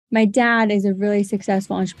my dad is a really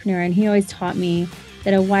successful entrepreneur, and he always taught me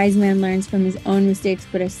that a wise man learns from his own mistakes,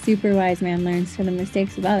 but a super wise man learns from the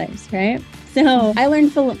mistakes of others, right? So I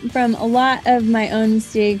learned from a lot of my own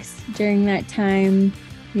mistakes during that time,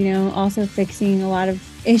 also fixing a lot of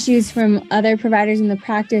issues from other providers in the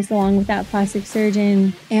practice along with that plastic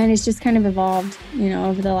surgeon. And it's just kind of evolved,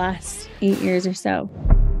 over the last 8 years or so.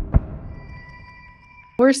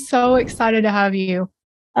 We're so excited to have you.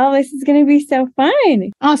 Oh, this is going to be so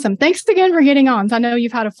fun. Awesome. Thanks again for getting on. I know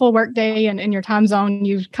you've had a full work day and in your time zone,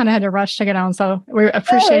 you've kind of had to rush to get on. So we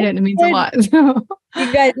appreciate it. And it means a lot. So.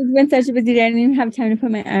 You guys, it's been such a busy day. I didn't even have time to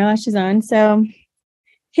put my eyelashes on. So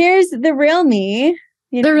here's the real me.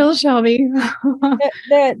 The real Shelby.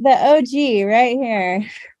 the OG right here.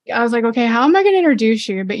 I was like, okay, how am I going to introduce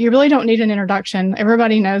you? But you really don't need an introduction.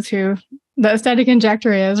 Everybody knows who the aesthetic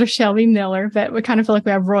injector is, or Shelby Miller, but we kind of feel like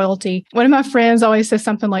we have royalty. One of my friends always says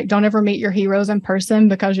something like, don't ever meet your heroes in person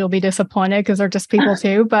because you'll be disappointed because they're just people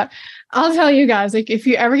too. But I'll tell you guys, like, if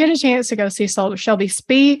you ever get a chance to go see Shelby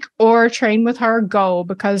speak or train with her, go,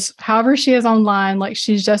 because however she is online, like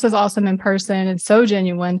she's just as awesome in person and so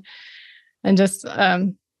genuine. And just, I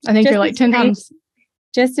think you're like 10 times.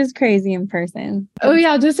 Just as crazy in person. Oh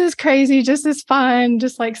yeah, just as crazy, just as fun,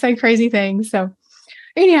 just like say crazy things. So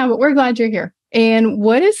anyhow, but we're glad you're here. And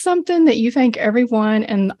what is something that you think everyone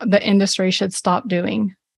in the industry should stop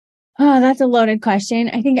doing? Oh, that's a loaded question.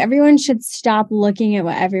 I think everyone should stop looking at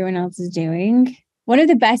what everyone else is doing. One of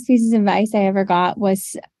the best pieces of advice I ever got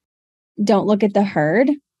was don't look at the herd.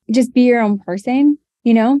 Just be your own person,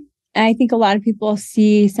 I think a lot of people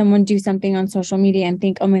see someone do something on social media and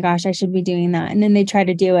think, oh my gosh, I should be doing that. And then they try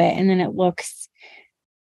to do it. And then it looks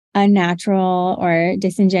unnatural or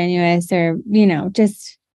disingenuous or,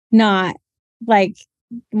 just not like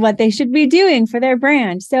what they should be doing for their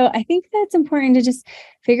brand. So I think that's important to just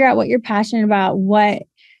figure out what you're passionate about, what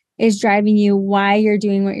is driving you, why you're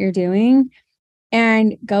doing what you're doing,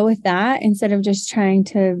 and go with that instead of just trying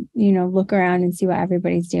to, look around and see what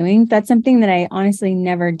everybody's doing. That's something that I honestly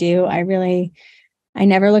never do. I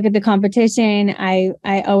never look at the competition. I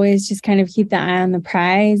always just kind of keep the eye on the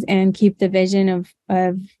prize and keep the vision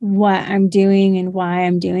of what I'm doing and why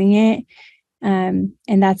I'm doing it. And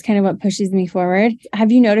that's kind of what pushes me forward.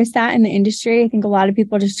 Have you noticed that in the industry? I think a lot of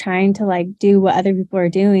people are just trying to like do what other people are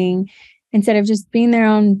doing instead of just being their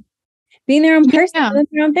own person, doing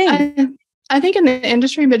their own thing. I think in the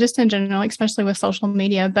industry, but just in general, especially with social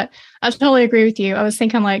media. But I totally agree with you. I was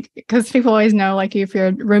thinking like, because people always know like if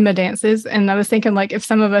you're Roomba dances, and I was thinking like if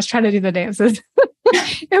some of us try to do the dances,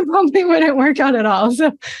 it probably wouldn't work out at all.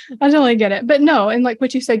 So I totally get it. But no, and like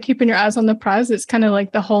what you said, keeping your eyes on the prize, it's kind of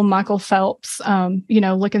like the whole Michael Phelps,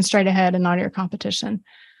 looking straight ahead and not at your competition.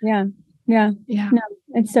 Yeah. No,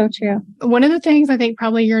 it's so true. One of the things I think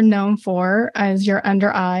probably you're known for as your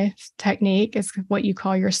under eye technique is what you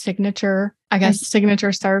call your signature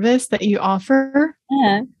service that you offer.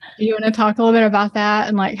 Yeah. Do you want to talk a little bit about that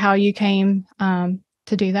and like how you came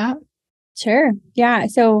to do that? Sure. Yeah.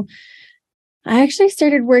 So I actually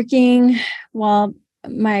started working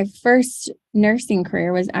my first nursing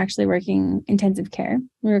career was actually working intensive care.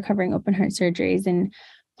 We were covering open heart surgeries and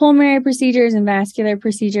pulmonary procedures and vascular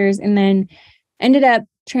procedures, and then ended up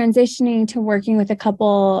transitioning to working with a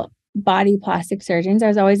couple body plastic surgeons. I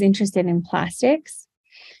was always interested in plastics.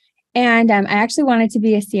 And I actually wanted to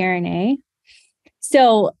be a CRNA.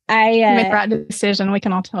 So I made the right decision. We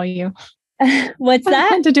can all tell you. What's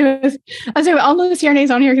that? To do with, I say all the CRNAs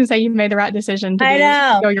on here can say you made the right decision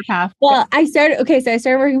to go your path. Well, I started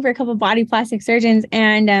working for a couple body plastic surgeons,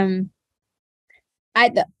 and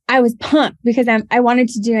I was pumped because I wanted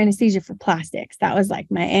to do anesthesia for plastics. That was like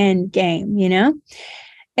my end game,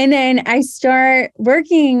 And then I start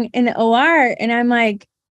working in the OR and I'm like,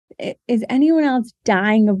 is anyone else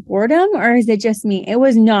dying of boredom or is it just me? It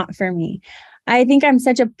was not for me. I think I'm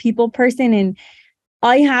such a people person, and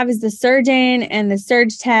all you have is the surgeon and the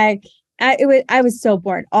surge tech. I was so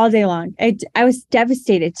bored all day long. I was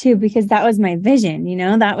devastated too, because that was my vision,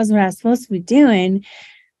 that was what I was supposed to be doing.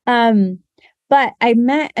 But I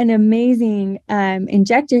met an amazing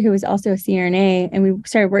injector who was also a CRNA, and we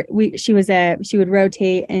started she would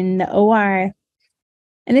rotate in the OR.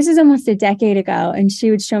 And this is almost a decade ago. And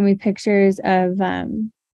she would show me pictures of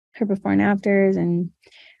her before and afters. And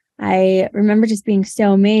I remember just being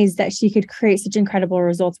so amazed that she could create such incredible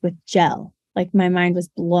results with gel. Like my mind was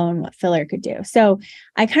blown what filler could do. So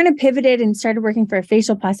I kind of pivoted and started working for a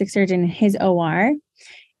facial plastic surgeon in his OR.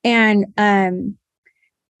 And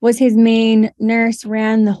was his main nurse,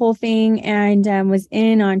 ran the whole thing, and was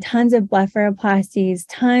in on tons of blepharoplasties,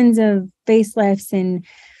 tons of facelifts and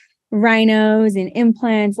rhinos and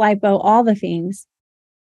implants, lipo, all the things.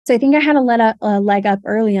 So I think I had a leg up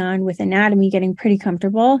early on with anatomy, getting pretty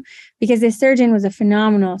comfortable, because this surgeon was a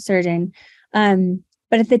phenomenal surgeon.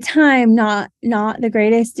 But at the time, not the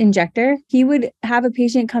greatest injector. He would have a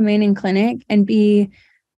patient come in clinic and be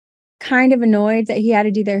kind of annoyed that he had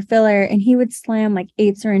to do their filler, and he would slam like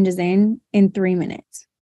 8 syringes in 3 minutes,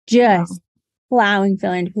 just plowing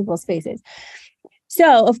filler into people's faces.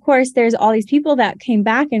 So, of course, there's all these people that came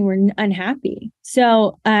back and were unhappy.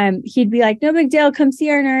 So he'd be like, no big deal. Come see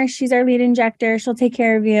our nurse. She's our lead injector. She'll take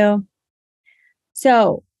care of you.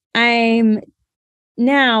 So I'm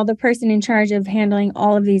now the person in charge of handling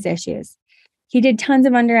all of these issues. He did tons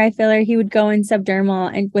of under eye filler. He would go in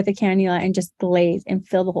subdermal and with a cannula and just glaze and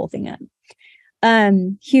fill the whole thing up.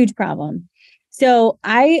 Huge problem. So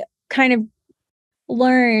I kind of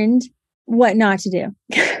learned what not to do.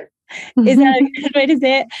 Is that a good way to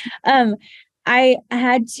say it? I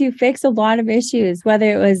had to fix a lot of issues, whether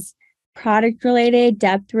it was product related,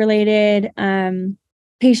 depth related,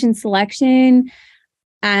 patient selection,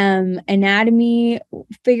 anatomy,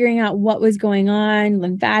 figuring out what was going on,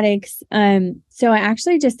 lymphatics. So I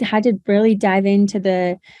actually just had to really dive into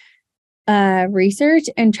the research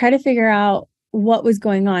and try to figure out what was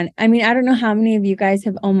going on. I mean, I don't know how many of you guys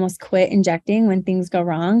have almost quit injecting when things go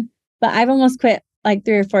wrong, but I've almost quit like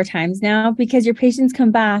 3 or 4 times now, because your patients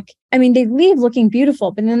come back. I mean, they leave looking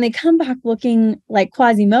beautiful, but then they come back looking like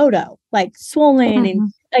Quasimodo, like swollen,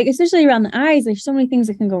 and like, especially around the eyes, there's so many things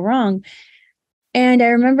that can go wrong. And I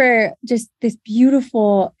remember just this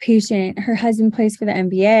beautiful patient, her husband plays for the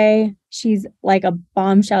NBA. She's like a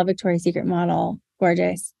bombshell Victoria's Secret model,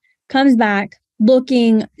 gorgeous, comes back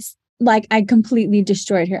looking like I completely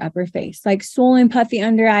destroyed her upper face, like swollen, puffy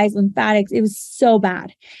under eyes, lymphatics. It was so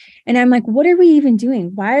bad. And I'm like, what are we even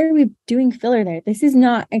doing? Why are we doing filler there? This is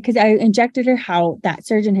not, because I injected her how that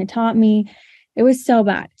surgeon had taught me. It was so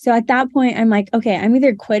bad. So at that point, I'm like, okay, I'm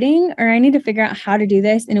either quitting or I need to figure out how to do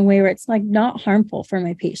this in a way where it's like not harmful for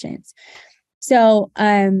my patients. So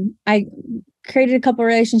I created a couple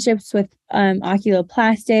relationships with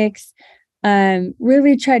oculoplastics,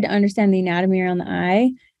 really tried to understand the anatomy around the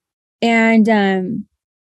eye, and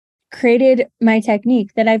created my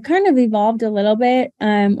technique that I've kind of evolved a little bit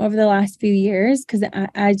over the last few years, because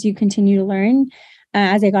as you continue to learn,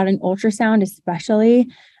 as I got an ultrasound especially,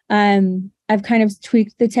 I've kind of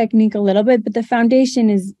tweaked the technique a little bit, but the foundation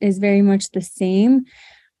is very much the same.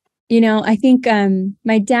 You know, I think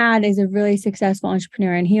my dad is a really successful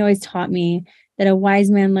entrepreneur, and he always taught me that a wise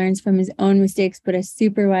man learns from his own mistakes, but a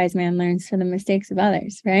super wise man learns from the mistakes of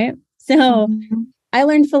others, right? So I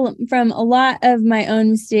learned from a lot of my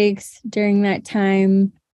own mistakes during that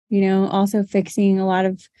time, you know, also fixing a lot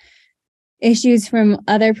of issues from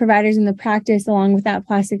other providers in the practice along with that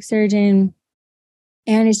plastic surgeon.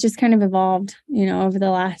 And it's just kind of evolved, you know, over the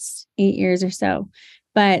last 8 years or so.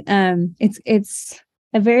 But it's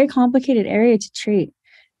a very complicated area to treat,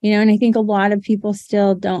 you know, and I think a lot of people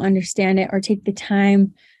still don't understand it or take the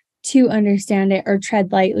time to understand it or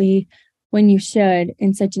tread lightly when you should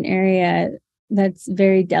in such an area that's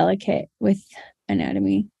very delicate with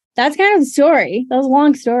anatomy. That's kind of the story. That was a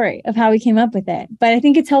long story of how we came up with it. But I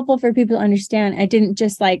think it's helpful for people to understand. I didn't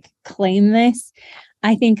just like claim this.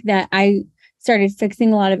 I think that I started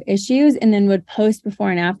fixing a lot of issues and then would post before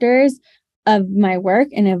and afters of my work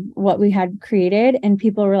and of what we had created. And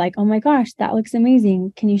people were like, oh my gosh, that looks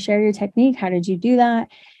amazing. Can you share your technique? How did you do that?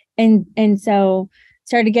 And so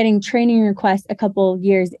started getting training requests a couple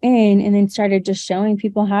years in, and then started just showing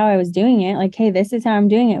people how I was doing it. Like, hey, this is how I'm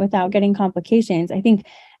doing it without getting complications. I think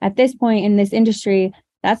at this point in this industry,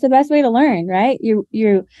 that's the best way to learn, right?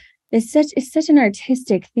 It's such an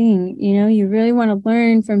artistic thing. You know, you really want to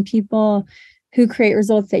learn from people who create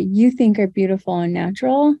results that you think are beautiful and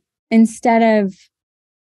natural, instead of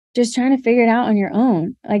just trying to figure it out on your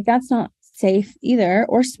own. Like, that's not safe either,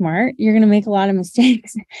 or smart. You're going to make a lot of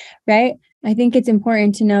mistakes, right? I think it's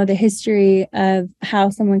important to know the history of how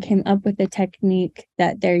someone came up with the technique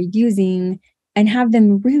that they're using and have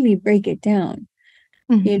them really break it down.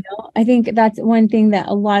 You know, I think that's one thing that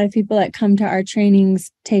a lot of people that come to our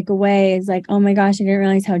trainings take away is like, oh my gosh, I didn't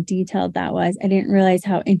realize how detailed that was. I didn't realize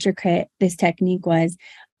how intricate this technique was.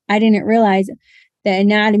 I didn't realize the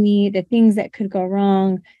anatomy, the things that could go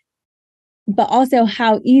wrong, but also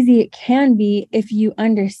how easy it can be if you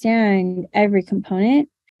understand every component.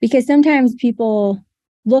 Because sometimes people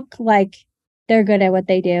look like they're good at what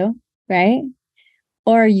they do, right?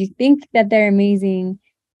 Or you think that they're amazing,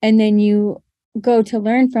 and then you go to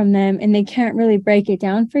learn from them and they can't really break it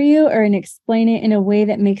down for you or explain it in a way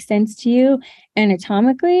that makes sense to you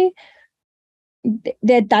anatomically.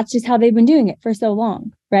 that's just how they've been doing it for so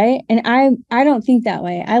long, right? And I don't think that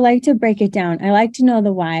way. I like to break it down. I like to know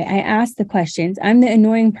the why. I ask the questions. I'm the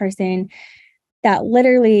annoying person that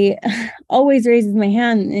literally always raises my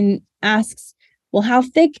hand and asks, well, how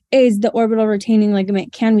thick is the orbital retaining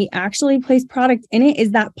ligament? Can we actually place product in it?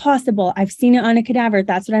 Is that possible? I've seen it on a cadaver.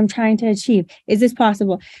 That's what I'm trying to achieve. Is this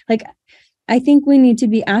possible? Like, I think we need to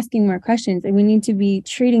be asking more questions, and we need to be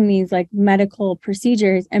treating these like medical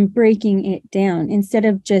procedures and breaking it down instead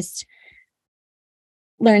of just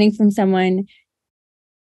learning from someone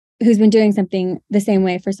who's been doing something the same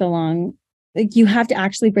way for so long. Like, you have to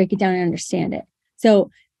actually break it down and understand it.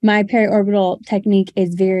 So my periorbital technique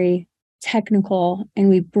is very technical, and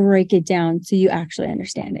we break it down so you actually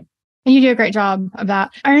understand it. And you do a great job of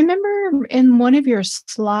that. I remember in one of your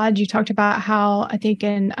slides, you talked about how I think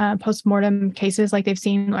in postmortem cases, like they've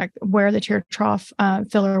seen like where the tear trough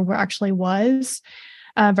filler actually was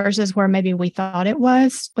versus where maybe we thought it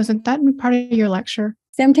was. Wasn't that part of your lecture?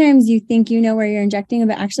 Sometimes you think you know where you're injecting,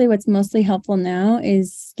 but actually what's mostly helpful now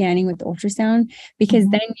is scanning with the ultrasound, because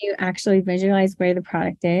then you actually visualize where the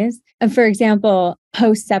product is. For example,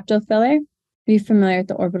 post-septal filler, be familiar with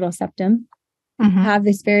the orbital septum. Have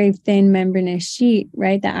this very thin membranous sheet,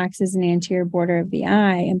 right, that acts as an anterior border of the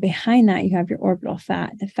eye. And behind that, you have your orbital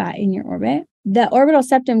fat, the fat in your orbit. The orbital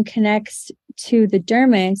septum connects to the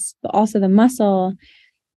dermis, but also the muscle.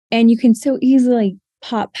 And you can so easily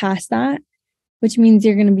pop past that, which means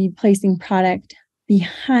you're going to be placing product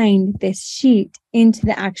behind this sheet into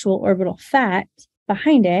the actual orbital fat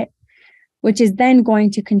behind it, which is then going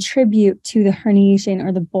to contribute to the herniation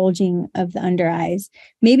or the bulging of the under eyes.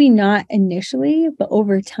 Maybe not initially, but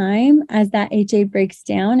over time, as that HA breaks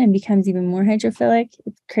down and becomes even more hydrophilic,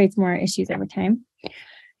 it creates more issues over time.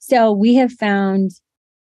 So we have found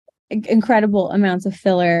incredible amounts of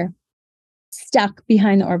filler stuck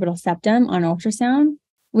behind the orbital septum on ultrasound.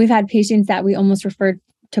 We've had patients that we almost referred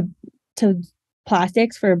to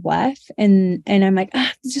plastics for a bleph. And I'm like,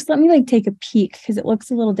 just let me like take a peek because it looks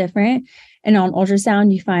a little different. And on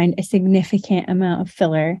ultrasound, you find a significant amount of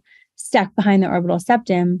filler stuck behind the orbital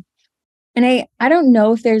septum. And I don't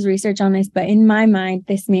know if there's research on this, but in my mind,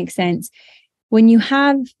 this makes sense. When you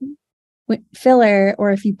have filler,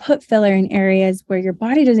 or if you put filler in areas where your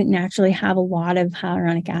body doesn't naturally have a lot of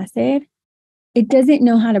hyaluronic acid, it doesn't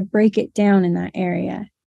know how to break it down in that area.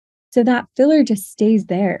 So that filler just stays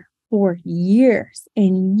there for years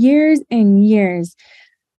and years and years.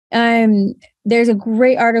 There's a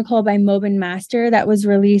great article by Mobin Master that was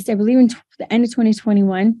released, I believe, in the end of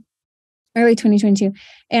 2021, early 2022.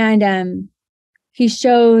 And he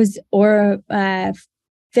shows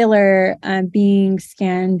filler being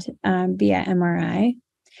scanned via MRI,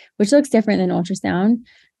 which looks different than ultrasound,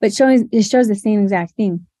 but it shows the same exact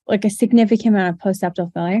thing, like a significant amount of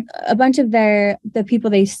post-septal filler. A bunch of the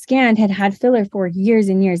people they scanned had filler for years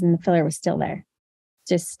and years, and the filler was still there,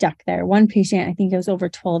 just stuck there. One patient, I think it was over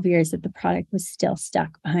 12 years that the product was still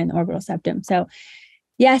stuck behind the orbital septum. So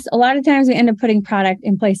yes, a lot of times we end up putting product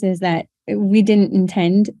in places that we didn't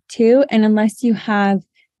intend to. And unless you have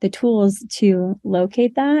the tools to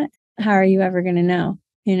locate that, how are you ever going to know,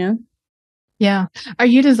 you know? Yeah. Are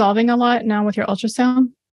you dissolving a lot now with your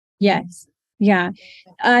ultrasound? Yes. Yeah.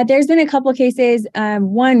 There's been a couple of cases.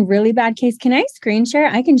 One really bad case. Can I screen share?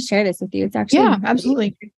 I can share this with you. It's actually, yeah,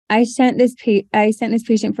 absolutely. I sent this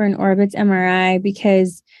patient for an Orbitz MRI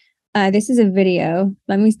because this is a video.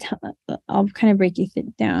 I'll kind of break you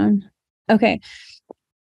down. Okay.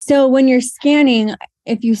 So when you're scanning,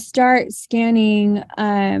 if you start scanning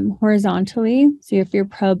horizontally, so if your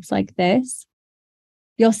probe's like this,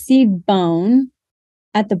 you'll see bone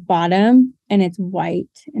at the bottom, and it's white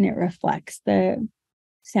and it reflects the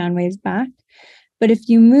sound waves back. But if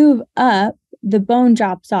you move up, the bone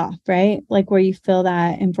drops off, right? Like where you feel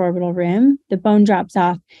that infraorbital rim, the bone drops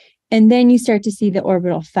off, and then you start to see the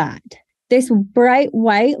orbital fat. This bright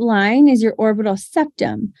white line is your orbital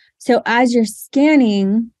septum. So as you're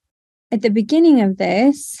scanning at the beginning of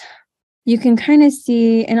this, you can kind of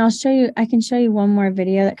see, and I can show you one more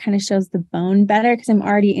video that kind of shows the bone better because I'm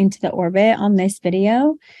already into the orbit on this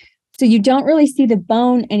video. So you don't really see the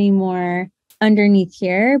bone anymore underneath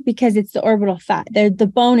here because it's the orbital fat.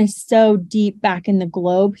 The bone is so deep back in the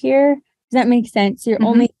globe here. Does that make sense? You're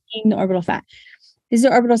only seeing the orbital fat. This is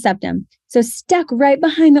the orbital septum. So stuck right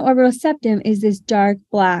behind the orbital septum is this dark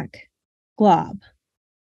black glob.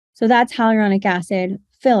 So that's hyaluronic acid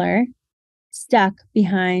filler stuck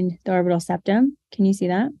behind the orbital septum. Can you see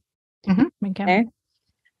that? Okay.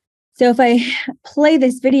 So if I play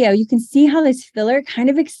this video, you can see how this filler kind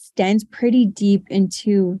of extends pretty deep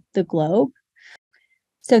into the globe.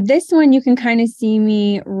 So this one, you can kind of see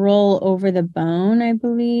me roll over the bone, I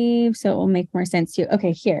believe. So it will make more sense to you.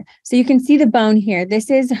 Okay, here. So you can see the bone here. This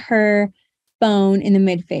is her bone in the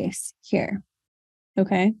midface here.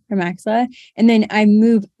 Okay, her maxilla. And then I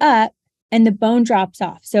move up and the bone drops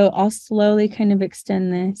off. So I'll slowly kind of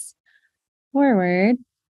extend this forward.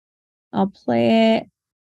 I'll play it.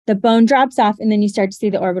 The bone drops off and then you start to see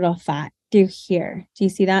the orbital fat through here. Do you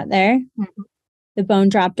see that there? Mm-hmm. The bone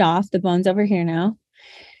dropped off. The bone's over here now.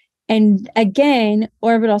 And again,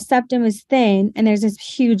 orbital septum is thin and there's this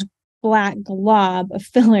huge black glob of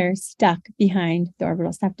filler stuck behind the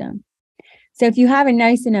orbital septum. So if you have a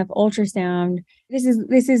nice enough ultrasound, this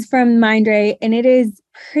is from Mindray and it is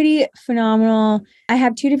pretty phenomenal. I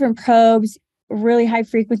have 2 different probes, really high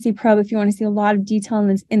frequency probe if you want to see a lot of detail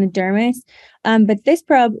in the dermis. But this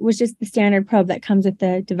probe was just the standard probe that comes with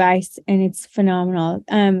the device and it's phenomenal.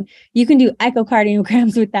 You can do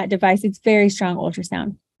echocardiograms with that device. It's very strong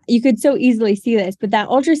ultrasound. You could so easily see this, but that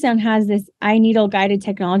ultrasound has this eye needle guided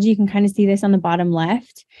technology. You can kind of see this on the bottom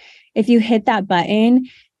left. If you hit that button,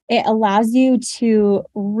 it allows you to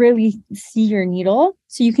really see your needle.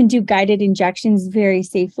 So you can do guided injections very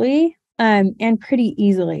safely and pretty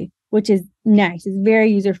easily, which is nice. It's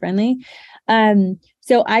very user-friendly.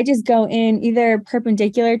 So I just go in either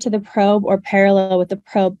perpendicular to the probe or parallel with the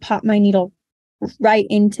probe, pop my needle right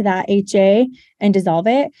into that HA and dissolve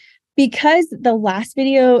it. Because the last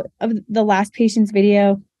video of the last patient's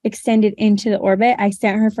video extended into the orbit, I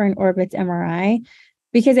sent her for an orbits MRI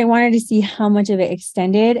because I wanted to see how much of it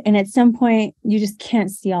extended. And at some point, you just can't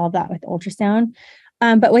see all of that with ultrasound.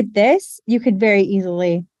 But with this, you could very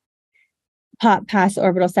easily pop past the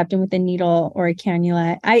orbital septum with a needle or a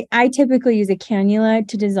cannula. I typically use a cannula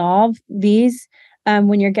to dissolve these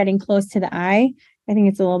when you're getting close to the eye. I think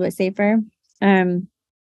it's a little bit safer. But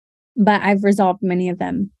I've resolved many of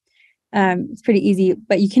them. It's pretty easy,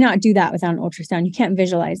 but you cannot do that without an ultrasound. You can't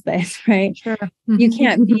visualize this, right? Sure. You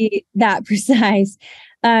can't be that precise.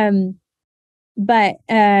 But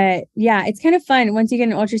yeah, it's kind of fun. Once you get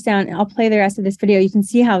an ultrasound, I'll play the rest of this video. You can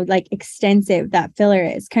see how like extensive that filler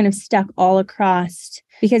is, kind of stuck all across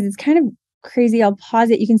because it's kind of crazy. I'll pause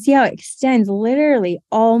it. You can see how it extends literally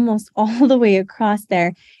almost all the way across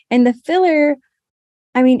there. And the filler,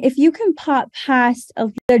 I mean, if you can pop past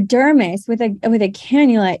the dermis with a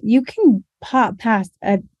cannula, you can pop past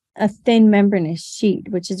a thin membranous sheet,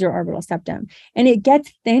 which is your orbital septum. And it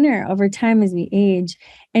gets thinner over time as we age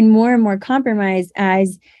and more compromised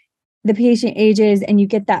as the patient ages and you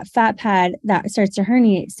get that fat pad that starts to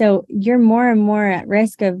herniate. So you're more and more at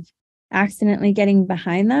risk of accidentally getting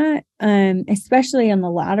behind that, especially on the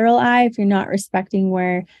lateral eye, if you're not respecting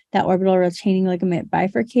where that orbital retaining ligament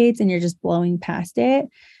bifurcates and you're just blowing past it.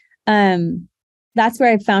 That's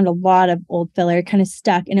where I found a lot of old filler kind of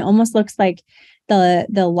stuck. And it almost looks like the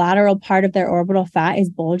lateral part of their orbital fat is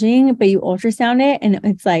bulging, but you ultrasound it and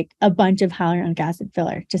it's like a bunch of hyaluronic acid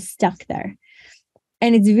filler just stuck there.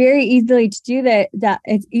 And it's very easily to do that.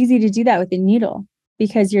 It's easy to do that with a needle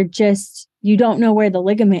because you don't know where the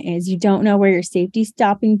ligament is. You don't know where your safety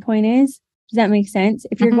stopping point is. Does that make sense?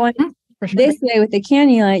 If you're going this way with the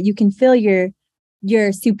cannula, you can feel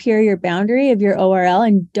your superior boundary of your ORL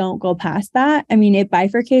and don't go past that. I mean, it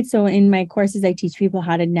bifurcates. So in my courses, I teach people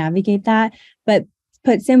how to navigate that. But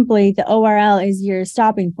put simply, the ORL is your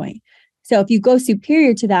stopping point. So if you go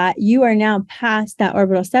superior to that, you are now past that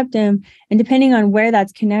orbital septum. And depending on where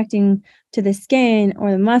that's connecting to the skin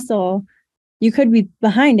or the muscle, you could be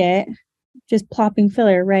behind it, just plopping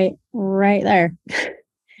filler right there.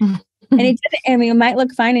 And it might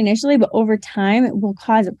look fine initially, but over time it will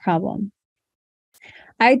cause a problem.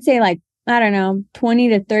 I'd say like, I don't know, 20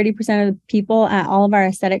 to 30% of the people at all of our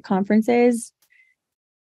aesthetic conferences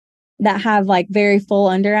that have like very full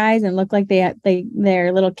under eyes and look like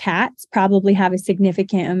they're little cats probably have a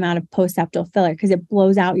significant amount of post-septal filler because it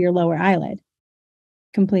blows out your lower eyelid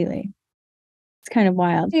completely. It's kind of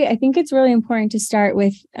wild. I think it's really important to start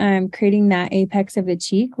with creating that apex of the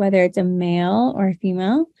cheek, whether it's a male or a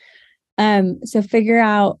female. So figure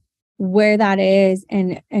out where that is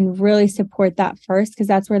and really support that first, because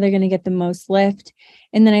that's where they're going to get the most lift.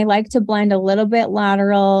 And then I like to blend a little bit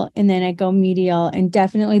lateral and then I go medial and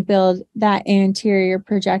definitely build that anterior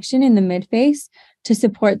projection in the midface to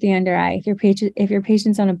support the under eye. If your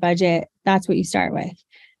patient's on a budget, that's what you start with.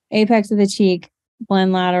 Apex of the cheek,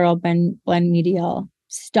 blend lateral, blend medial,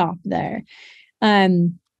 stop there.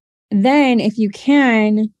 Then if you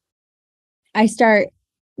can, I start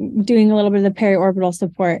doing a little bit of the periorbital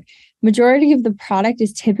support. Majority of the product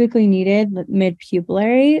is typically needed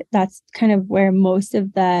mid-pupillary. That's kind of where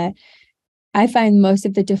I find most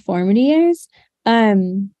of the deformity is,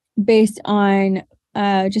 based on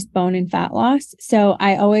just bone and fat loss. So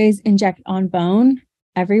I always inject on bone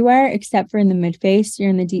everywhere except for in the mid face. You're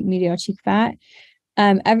in the deep medial cheek fat.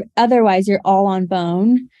 Otherwise, you're all on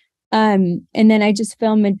bone. And then I just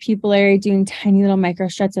fill mid-pupillary doing tiny little micro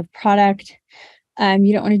struts of product.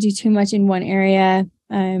 You don't want to do too much in one area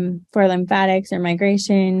for lymphatics or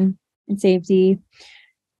migration and safety.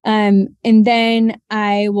 And then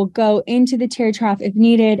I will go into the tear trough if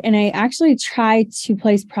needed. And I actually try to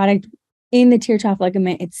place product in the tear trough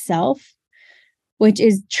ligament itself, which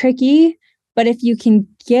is tricky. But if you can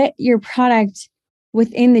get your product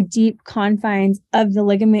within the deep confines of the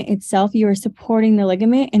ligament itself, you are supporting the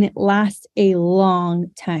ligament and it lasts a long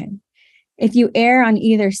time. If you err on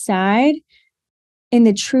either side, in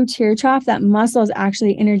the true tear trough, that muscle is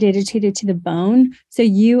actually interdigitated to the bone. So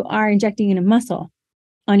you are injecting in a muscle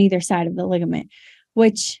on either side of the ligament,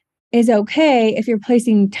 which is okay if you're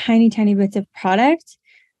placing tiny, tiny bits of product.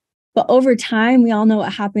 But over time, we all know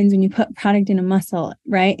what happens when you put product in a muscle,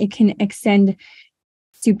 right? It can extend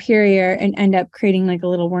superior and end up creating like a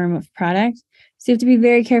little worm of product. So you have to be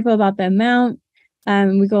very careful about the amount.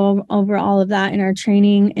 We go over all of that in our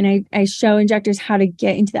training, and I show injectors how to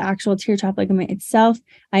get into the actual tear trough ligament itself.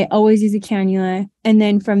 I always use a cannula. And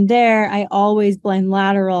then from there, I always blend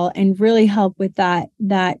lateral and really help with that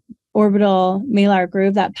orbital malar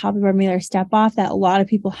groove, that palpebral malar step off that a lot of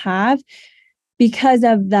people have because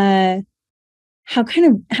of how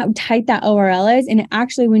tight that ORL is. And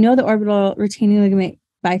actually, we know the orbital retaining ligament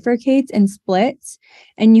bifurcates and splits,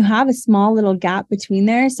 and you have a small little gap between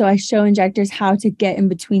there. So I show injectors how to get in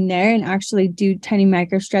between there and actually do tiny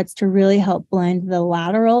micro struts to really help blend the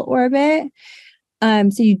lateral orbit.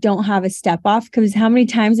 So you don't have a step off, because how many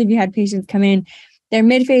times have you had patients come in, their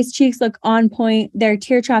mid-face cheeks look on point, their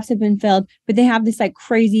tear troughs have been filled, but they have this like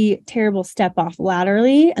crazy, terrible step off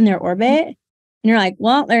laterally in their orbit. And you're like,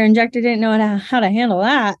 well, their injector didn't know how to handle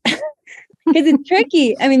that. Because it's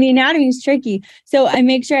tricky. I mean, the anatomy is tricky. So I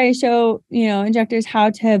make sure I show, injectors how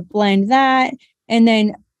to blend that and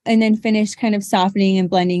then finish kind of softening and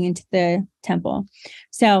blending into the temple.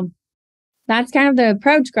 So that's kind of the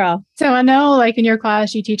approach, girl. So I know like in your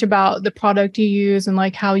class, you teach about the product you use and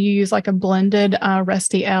like how you use like a blended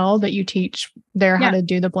Resty L that you teach there how to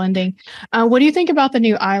do the blending. What do you think about the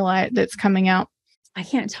new eyelight that's coming out? I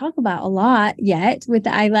can't talk about a lot yet with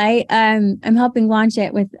the eyelight. I'm helping launch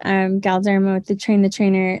it with Galderma with the Train the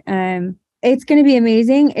Trainer. It's going to be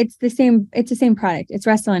amazing. It's the same product. It's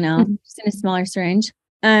Restylane L, just in a smaller syringe.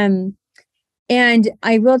 And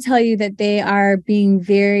I will tell you that they are being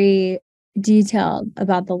very detailed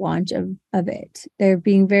about the launch of it. They're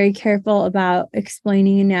being very careful about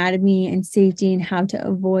explaining anatomy and safety and how to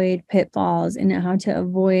avoid pitfalls and how to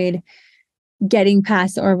avoid getting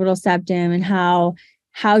past the orbital septum and how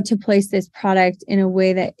to place this product in a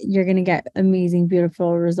way that you're going to get amazing,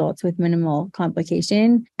 beautiful results with minimal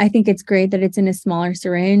complication. I think it's great that it's in a smaller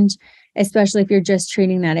syringe, especially if you're just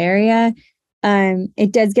treating that area.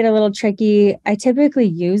 It does get a little tricky. I typically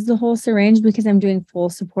use the whole syringe because I'm doing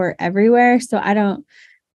full support everywhere. So I don't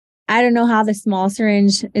know how the small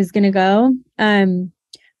syringe is going to go.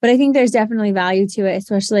 But I think there's definitely value to it,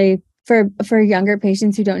 especially for younger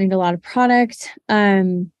patients who don't need a lot of product.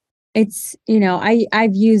 It's,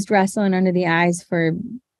 I've used Restylane under the eyes for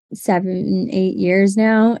 7-8 years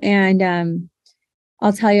now. And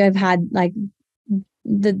I'll tell you, I've had like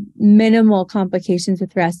the minimal complications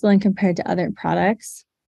with Restylane compared to other products.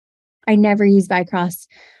 I never use Vicross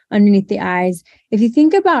underneath the eyes. If you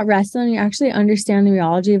think about Restylane, you actually understand the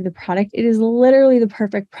rheology of the product. It is literally the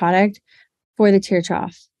perfect product for the tear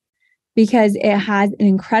trough, because it has an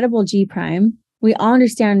incredible G prime. We all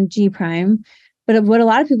understand G prime, but what a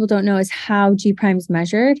lot of people don't know is how G prime is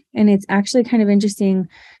measured. And it's actually kind of interesting.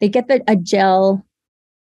 They get a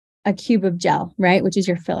cube of gel, right? Which is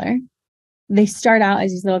your filler. They start out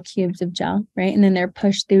as these little cubes of gel, right? And then they're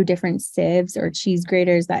pushed through different sieves or cheese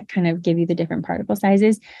graters that kind of give you the different particle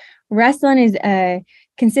sizes. Restylane is a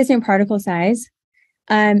consistent particle size.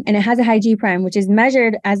 And it has a high G prime, which is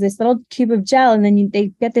measured as this little cube of gel. And then they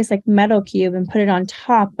get this like metal cube and put it on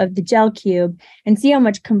top of the gel cube and see how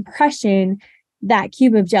much compression that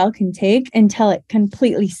cube of gel can take until it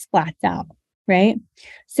completely splats out, right?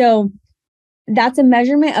 So that's a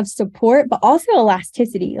measurement of support, but also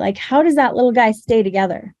elasticity. Like, how does that little guy stay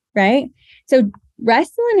together, right? So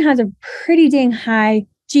Restylane has a pretty dang high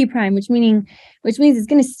G prime, which means it's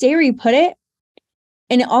going to stay where you put it.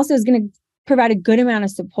 And it also is going to provide a good amount of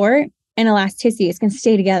support and elasticity. It's going to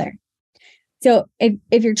stay together. So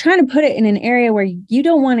if you're trying to put it in an area where you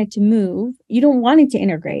don't want it to move, you don't want it to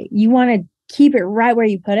integrate, you want to keep it right where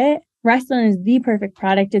you put it, Restylane is the perfect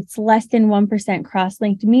product. It's less than 1%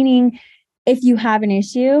 cross-linked, meaning if you have an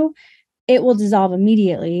issue, it will dissolve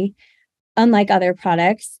immediately, unlike other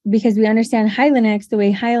products, because we understand Hylenex, the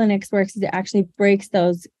way Hylenex works is it actually breaks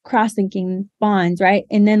those cross-linking bonds, right?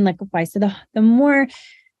 And then liquefies. So the more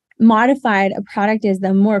modified a product is,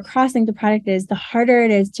 the more cross-linked the product is, the harder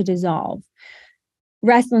it is to dissolve.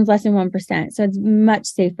 Restylane less than 1%. So it's much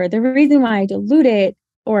safer. The reason why I dilute it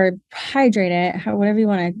or hydrate it, whatever you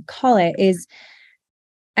want to call it, is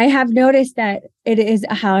I have noticed that it is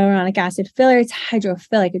a hyaluronic acid filler. It's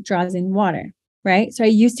hydrophilic. It draws in water, right? So I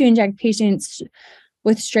used to inject patients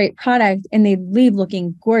with straight product and they'd leave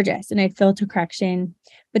looking gorgeous and I'd filter correction,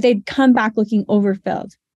 but they'd come back looking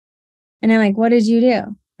overfilled. And I'm like, what did you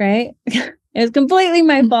do? Right? It was completely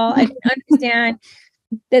my fault. I didn't understand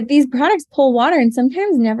that these products pull water and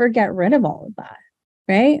sometimes never get rid of all of that.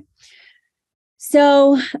 Right?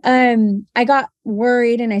 So I got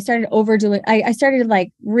worried and I started I started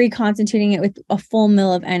like reconstituting it with a full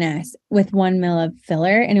mil of NS with 1 mil of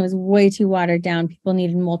filler, and it was way too watered down. People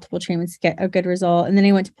needed multiple treatments to get a good result. And then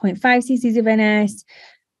I went to 0.5 cc's of NS,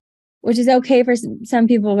 which is okay for some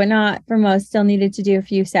people, but not for most. Still needed to do a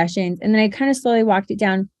few sessions. And then I kind of slowly walked it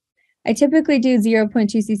down. I typically do 0.2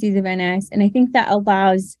 cc's of NS, and I think that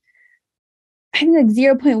allows, I think like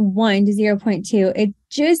 0.1 to 0.2. It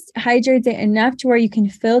just hydrates it enough to where you can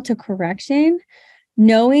fill to correction,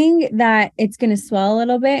 knowing that it's going to swell a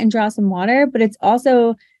little bit and draw some water, but it's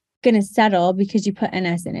also going to settle because you put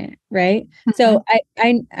NS in it, right? Mm-hmm. So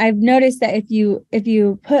I've noticed that if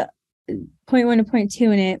you put 0.1 to 0.2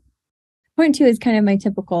 in it, 0.2 is kind of my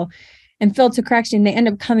typical, and fill to correction, they end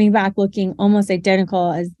up coming back looking almost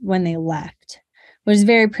identical as when they left, which is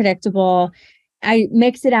very predictable. I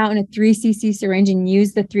mix it out in a 3 cc syringe and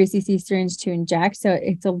use the 3 cc syringe to inject. So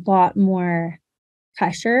it's a lot more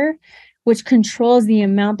pressure, which controls the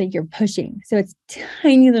amount that you're pushing. So it's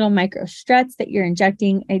tiny little micro struts that you're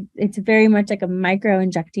injecting. It's very much like a micro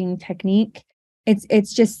injecting technique.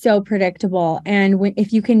 It's just so predictable. And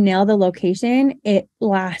if you can nail the location, it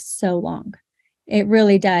lasts so long. It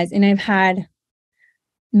really does. And I've had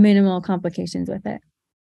minimal complications with it.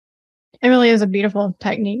 It really is a beautiful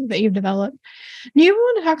technique that you've developed. Do you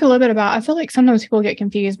want to talk a little bit about, I feel like sometimes people get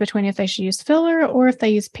confused between if they should use filler or if they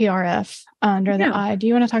use PRF under the eye. Do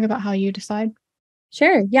you want to talk about how you decide?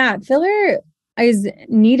 Sure. Yeah. Filler is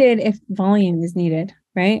needed if volume is needed,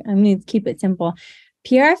 right? I mean, keep it simple.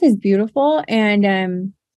 PRF is beautiful.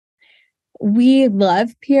 And we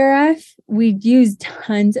love PRF. We use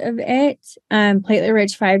tons of it.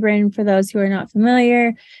 Platelet-rich fibrin, for those who are not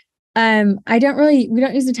familiar. We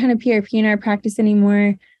don't use a ton of PRP in our practice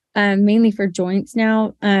anymore, mainly for joints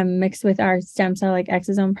now, mixed with our stem cell like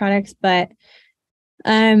exosome products. But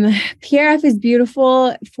PRF is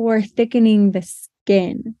beautiful for thickening the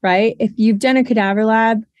skin, right? If you've done a cadaver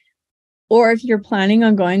lab or if you're planning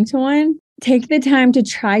on going to one, take the time to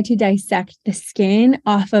try to dissect the skin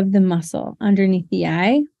off of the muscle underneath the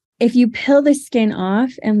eye. If you peel the skin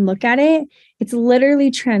off and look at it, it's literally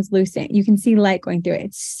translucent. You can see light going through it.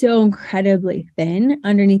 It's so incredibly thin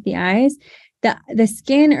underneath the eyes. The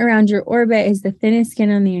skin around your orbit is the thinnest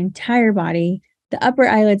skin on the entire body. The upper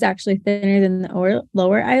eyelid's actually thinner than the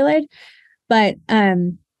lower eyelid. But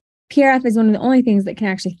PRF is one of the only things that can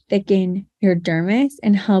actually thicken your dermis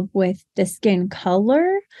and help with the skin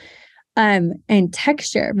color and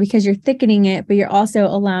texture, because you're thickening it, but you're also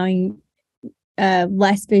allowing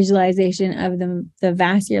less visualization of the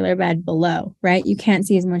vascular bed below, right? You can't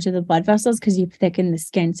see as much of the blood vessels because you've thickened the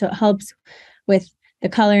skin. So it helps with the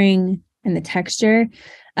coloring and the texture.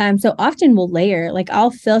 So often we'll layer, like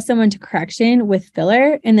I'll fill someone to correction with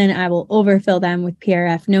filler, and then I will overfill them with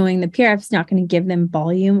PRF, knowing the PRF is not going to give them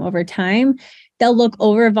volume over time. They'll look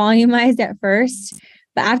over volumized at first,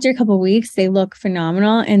 but after a couple of weeks, they look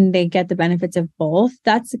phenomenal and they get the benefits of both.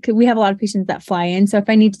 We have a lot of patients that fly in. So if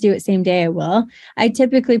I need to do it same day, I will. I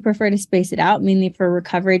typically prefer to space it out, mainly for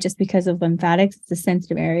recovery, just because of lymphatics. It's a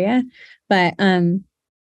sensitive area. But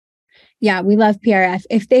yeah, we love PRF.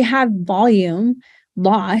 If they have volume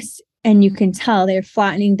loss and you can tell they're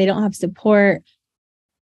flattening, they don't have support,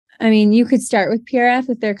 I mean, you could start with PRF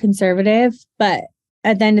if they're conservative, but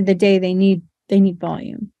at the end of the day, they need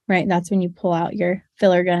volume. Right. That's when you pull out your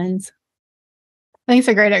filler guns. I think it's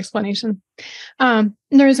a great explanation.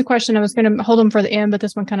 There is a question. I was going to hold them for the end, but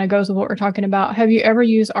this one kind of goes with what we're talking about. Have you ever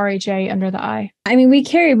used RHA under the eye? I mean, we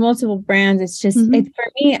carry multiple brands. It's just, it's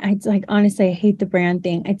for me, it's like, honestly, I hate the brand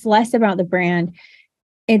thing. It's less about the brand.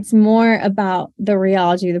 It's more about the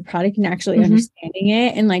rheology of the product and actually understanding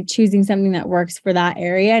it and like choosing something that works for that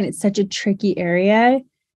area. And it's such a tricky area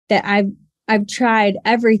that I've tried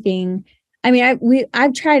everything. I mean,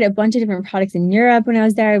 I've tried a bunch of different products in Europe when I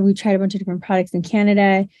was there. We tried a bunch of different products in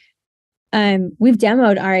Canada. we've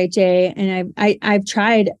demoed RHA and I've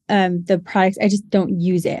tried the products. I just don't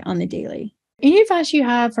use it on the daily. Any advice you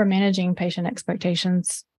have for managing patient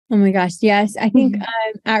expectations? Oh my gosh, yes. I think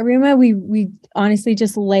at Ruma, we honestly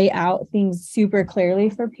just lay out things super clearly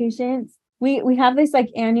for patients. We have this like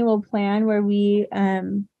annual plan where we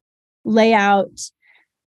lay out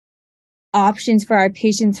options for our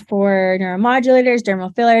patients for neuromodulators,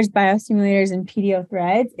 dermal fillers, biostimulators, and PDO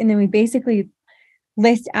threads. And then we basically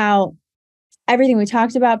list out everything we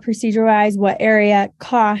talked about procedure-wise, what area,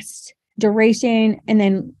 cost, duration, and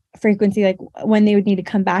then frequency, like when they would need to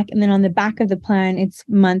come back. And then on the back of the plan, it's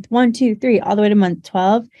month 1, 2, 3, all the way to month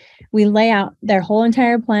 12. We lay out their whole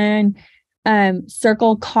entire plan,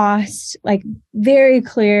 circle cost, like very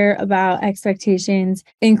clear about expectations,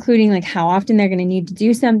 including like how often they're going to need to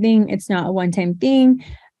do something. It's not a one-time thing.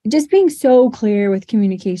 Just being so clear with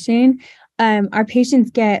communication. Our patients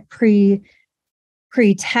get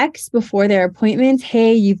pre-text before their appointments.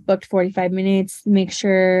 Hey, you've booked 45 minutes. Make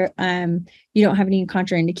sure you don't have any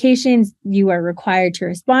contraindications. You are required to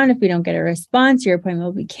respond. If we don't get a response, your appointment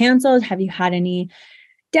will be canceled. Have you had any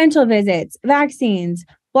dental visits, vaccines,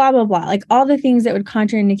 blah, blah, blah, like all the things that would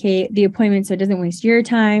contraindicate the appointment so it doesn't waste your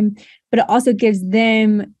time. But it also gives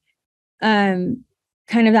them kind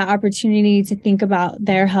of that opportunity to think about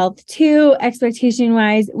their health too. Expectation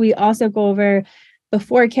wise, we also go over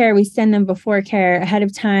before care. We send them before care ahead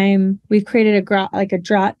of time. We've created a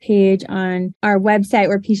drop page on our website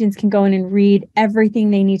where patients can go in and read everything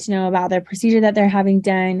they need to know about their procedure that they're having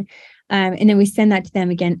done. And then we send that to them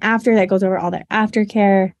again after. That goes over all their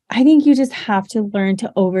aftercare. I think you just have to learn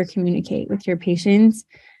to over communicate with your patients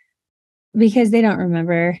because they don't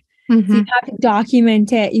remember. So you have to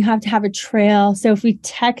document it. You have to have a trail. So if we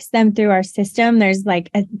text them through our system, there's like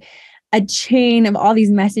a chain of all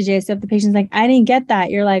these messages. So if the patient's like, I didn't get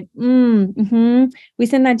that, you're like, we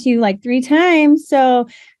send that to you like 3 times. So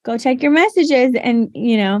go check your messages. And,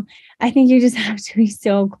 I think you just have to be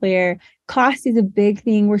so clear. Cost is a big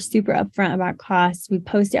thing. We're super upfront about costs. We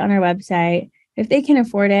post it on our website. If they can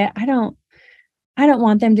afford it, I don't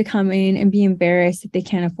want them to come in and be embarrassed if they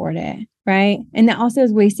can't afford it. Right. And that also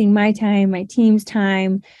is wasting my time, my team's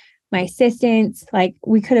time, my assistants. Like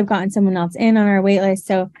we could have gotten someone else in on our wait list.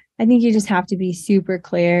 So I think you just have to be super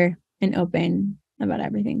clear and open about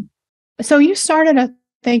everything. So you started, I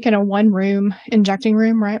think, in a 1-room injecting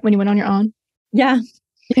room, right? When you went on your own? Yeah.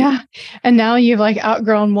 Yeah. And now you've like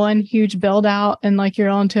outgrown one huge build out and like you're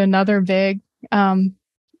on to another big,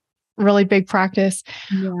 really big practice.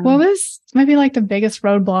 Yeah. What was maybe like the biggest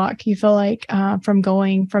roadblock you feel like from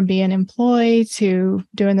going from being employed to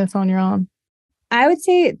doing this on your own? I would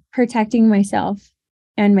say protecting myself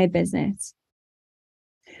and my business.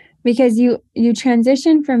 Because you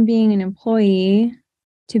transition from being an employee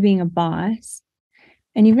to being a boss,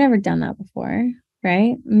 and you've never done that before,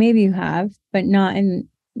 right? Maybe you have, but not in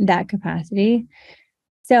that capacity.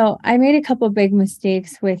 So I made a couple of big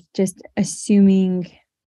mistakes with just assuming,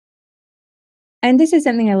 and this is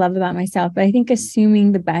something I love about myself, but I think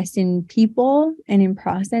assuming the best in people and in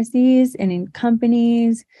processes and in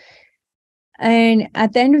companies. And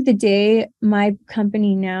at the end of the day, my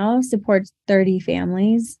company now supports 30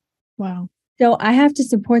 families. Wow. So I have to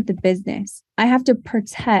support the business. I have to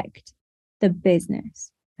protect the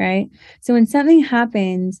business, right? So when something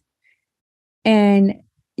happens and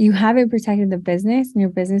you haven't protected the business and your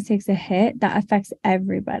business takes a hit, that affects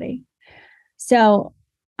everybody. So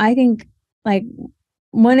I think like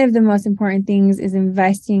one of the most important things is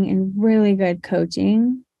investing in really good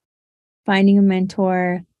coaching, finding a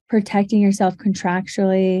mentor, protecting yourself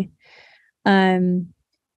contractually,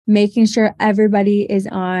 making sure everybody is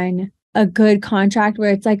on a good contract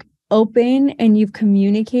where it's like open and you've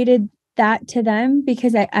communicated that to them.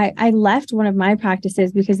 Because I left one of my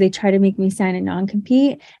practices because they tried to make me sign a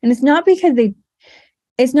non-compete, and it's not because of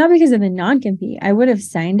the non-compete. I would have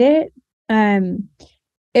signed it.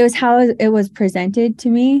 It was how it was presented to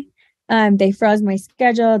me. They froze my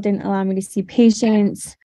schedule, didn't allow me to see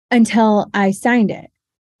patients until I signed it.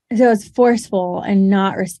 So it's forceful and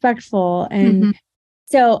not respectful. And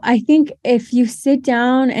so I think if you sit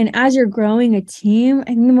down and as you're growing a team, I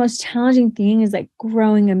think the most challenging thing is like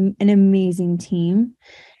growing an amazing team.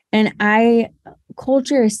 And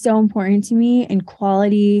culture is so important to me, and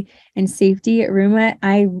quality and safety at Ruma.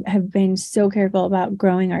 I have been so careful about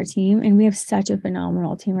growing our team, and we have such a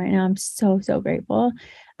phenomenal team right now. I'm so, so grateful.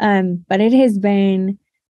 But it has been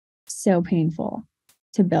so painful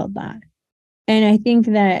to build that. And I think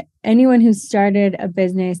that anyone who started a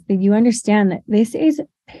business, that you understand that this is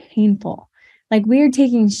painful. Like we are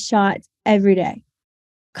taking shots every day,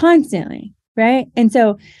 constantly, right? And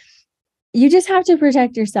so you just have to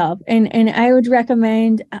protect yourself. And I would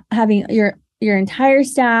recommend having your entire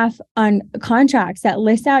staff on contracts that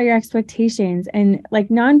list out your expectations and like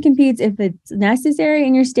non-competes if it's necessary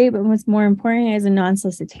in your state. But what's more important is a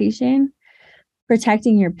non-solicitation,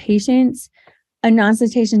 protecting your patients, a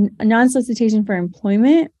non-solicitation for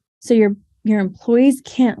employment. So your employees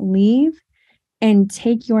can't leave and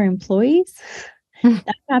take your employees.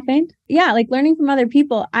 That happened. Yeah, like learning from other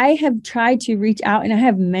people. I have tried to reach out, and I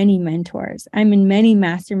have many mentors. I'm in many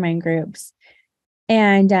mastermind groups,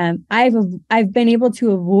 and I've been able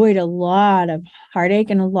to avoid a lot of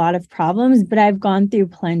heartache and a lot of problems. But I've gone through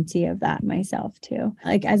plenty of that myself too.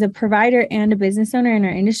 Like as a provider and a business owner in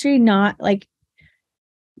our industry, not like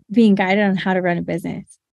being guided on how to run a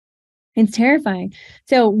business. It's terrifying.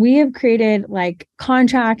 So we have created like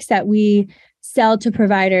contracts that we sell to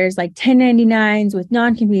providers, like 1099s with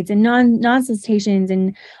non-competes and non-solicitations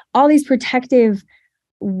and all these protective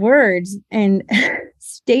words and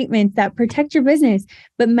statements that protect your business,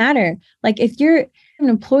 but matter. Like if you're an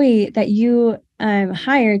employee that you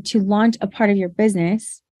hire to launch a part of your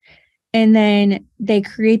business, and then they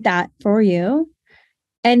create that for you,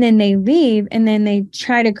 and then they leave, and then they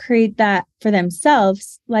try to create that for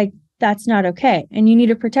themselves, like that's not okay. And you need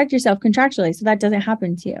to protect yourself contractually so that doesn't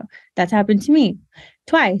happen to you. That's happened to me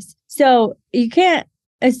twice. So you can't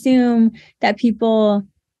assume that people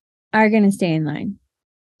are going to stay in line.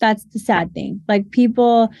 That's the sad thing. Like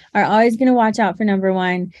people are always going to watch out for number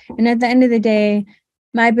one. And at the end of the day,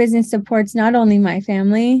 my business supports not only my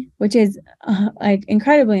family, which is like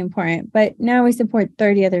incredibly important, but now we support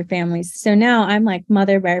 30 other families. So now I'm like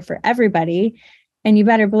mother bear for everybody. And you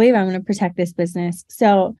better believe I'm going to protect this business.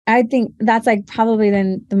 So I think that's like probably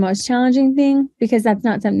then the most challenging thing, because that's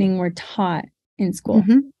not something we're taught in school.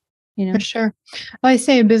 Mm-hmm. You know? For sure. Well, I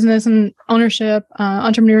say business and ownership,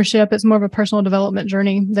 entrepreneurship, it's more of a personal development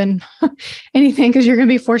journey than anything, because you're going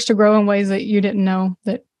to be forced to grow in ways that you didn't know.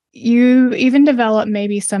 That you even develop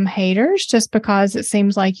maybe some haters just because it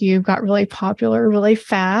seems like you got really popular really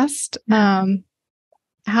fast.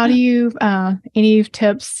 How do you, any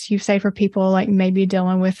tips you say for people like maybe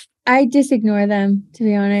dealing with? I just ignore them, to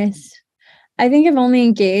be honest. I think I've only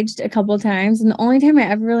engaged a couple of times, and the only time I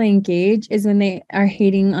ever really engage is when they are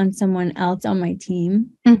hating on someone else on my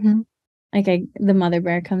team. Mm-hmm. Like the mother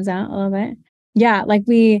bear comes out a little bit. Yeah, like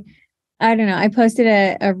I don't know. I posted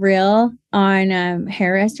a reel on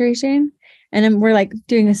hair restoration, and then we're like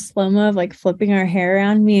doing a slow-mo of like flipping our hair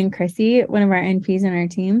around, me and Chrissy, one of our NPs on our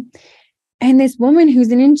team. And this woman who's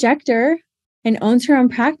an injector and owns her own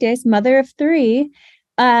practice, mother of 3,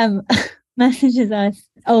 messages us,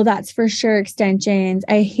 "Oh, that's for sure extensions.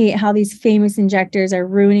 I hate how these famous injectors are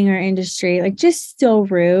ruining our industry." Like just so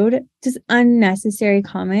rude, just unnecessary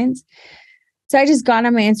comments. So I just got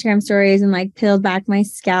on my Instagram stories and like peeled back my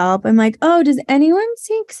scalp. I'm like, oh, does anyone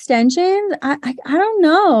see extensions? I don't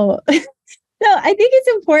know. So I think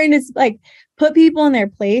it's important to like put people in their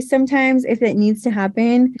place sometimes if it needs to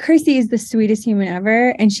happen. Chrissy is the sweetest human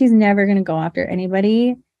ever, and she's never going to go after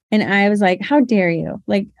anybody. And I was like, how dare you?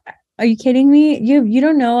 Like, are you kidding me? You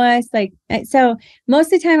don't know us. Like, so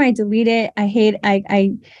most of the time I delete it.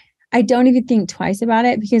 I don't even think twice about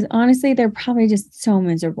it, because honestly, they're probably just so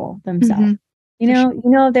miserable themselves. Mm-hmm. You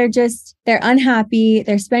know, they're unhappy.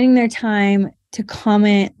 They're spending their time to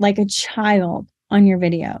comment like a child on your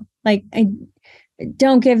video. Like, I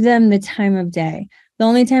don't give them the time of day. The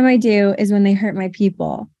only time I do is when they hurt my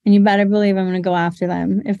people. And you better believe I'm going to go after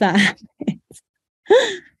them if that happens.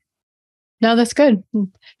 No, that's good.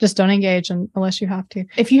 Just don't engage unless you have to.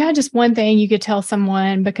 If you had just one thing you could tell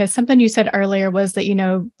someone, because something you said earlier was that, you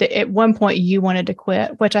know, that at one point you wanted to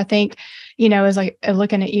quit, which I think, you know, is like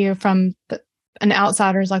looking at you from an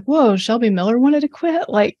outsider is like, whoa, Shelby Miller wanted to quit.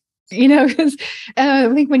 Like, you know, because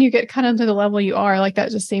I think when you get kind of to the level you are, like that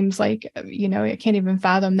just seems like, you know, I can't even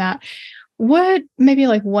fathom that. What maybe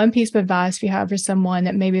like one piece of advice you have for someone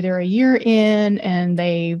that maybe they're a year in and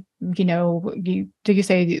they, you know, you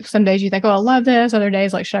say some days you think, oh, I love this. Other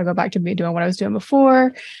days, like, should I go back to be doing what I was doing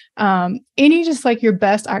before? Any just like your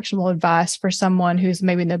best actionable advice for someone who's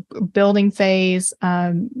maybe in the building phase,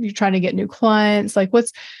 you're trying to get new clients, like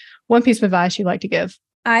what's one piece of advice you'd like to give?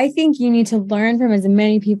 I think you need to learn from as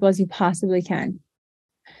many people as you possibly can.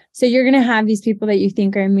 So you're going to have these people that you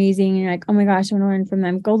think are amazing. And you're like, oh my gosh, I want to learn from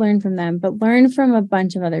them. Go learn from them, but learn from a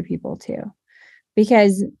bunch of other people too.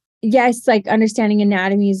 Because yes, like understanding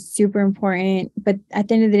anatomy is super important, but at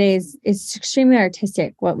the end of the day, it's extremely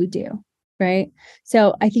artistic what we do, right?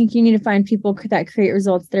 So I think you need to find people that create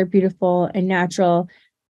results that are beautiful and natural,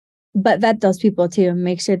 but vet those people too and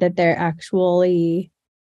make sure that they're actually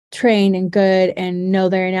trained and good and know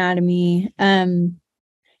their anatomy.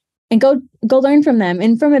 and go learn from them.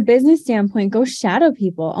 And from a business standpoint, go shadow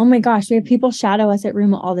people. Oh my gosh, we have people shadow us at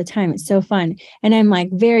Rooma all the time. It's so fun. And I'm like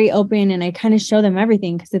very open, and I kind of show them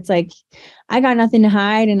everything, because it's like, I got nothing to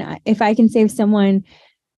hide. And if I can save someone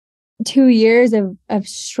 2 years of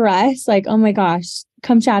stress, like, oh my gosh,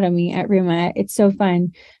 come shadow me at Rooma. It's so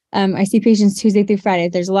fun. I see patients Tuesday through Friday.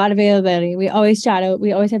 There's a lot of availability. We always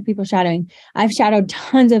have people shadowing. I've shadowed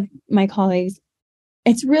tons of my colleagues.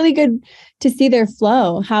 It's really good to see their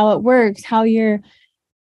flow, how it works, how you're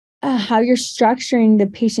structuring the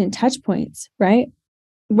patient touch points, right?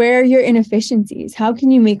 Where are your inefficiencies? How can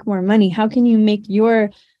you make more money? How can you make your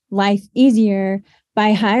life easier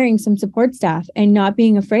by hiring some support staff and not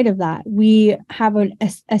being afraid of that? We have an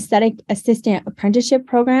aesthetic assistant apprenticeship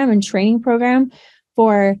program and training program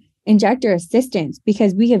for injector assistants,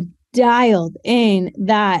 because we have dialed in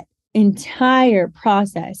that entire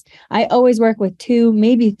process. I always work with 2,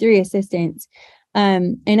 maybe 3 assistants.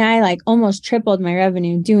 And I like almost tripled my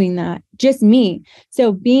revenue doing that, just me.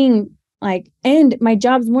 So being like, and my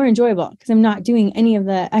job's more enjoyable because I'm not doing any of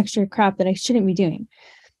the extra crap that I shouldn't be doing.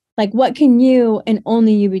 Like, what can you and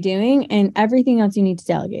only you be doing? And everything else, you need to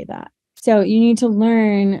delegate that. So you need to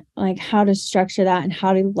learn like how to structure that and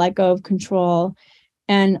how to let go of control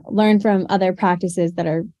and learn from other practices that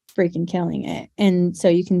are freaking killing it. And so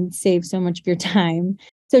you can save so much of your time.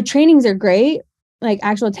 So trainings are great. Like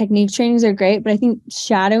actual technique trainings are great, but I think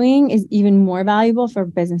shadowing is even more valuable for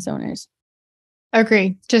business owners.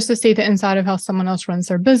 Agree. Just to see the inside of how someone else runs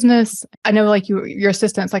their business. I know like your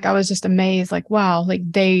assistants, like I was just amazed, like, wow, like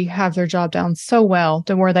they have their job down so well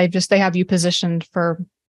to where they have you positioned for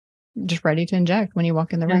just ready to inject when you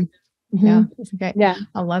walk in the room. Mm-hmm. Yeah. That's okay. Yeah.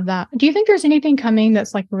 I love that. Do you think there's anything coming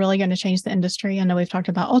that's like really going to change the industry? I know we've talked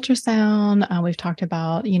about ultrasound. We've talked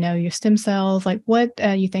about, your stem cells. Like what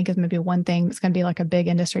you think is maybe one thing that's going to be like a big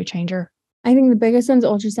industry changer? I think the biggest one's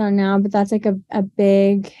ultrasound now, but that's like a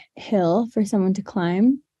big hill for someone to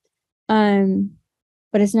climb.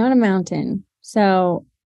 But it's not a mountain. So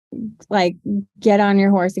like get on your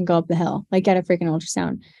horse and go up the hill, like get a freaking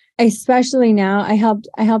ultrasound. Especially now, I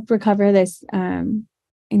helped recover this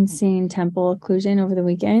insane temple occlusion over the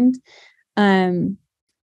weekend.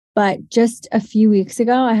 But just a few weeks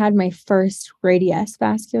ago, I had my first radius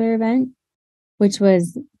vascular event, which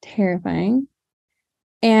was terrifying.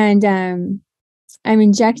 And I'm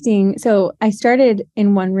injecting. So I started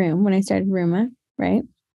in one room when I started Rooma, right?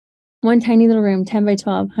 One tiny little room, 10 by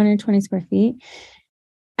 12, 120 square feet.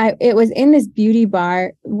 It was in this beauty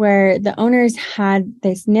bar where the owners had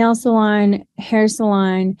this nail salon, hair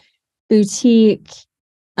salon, boutique,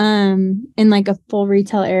 and like a full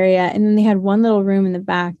retail area. And then they had one little room in the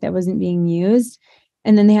back that wasn't being used.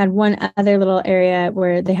 And then they had one other little area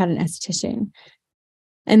where they had an esthetician.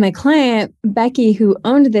 And my client, Becky, who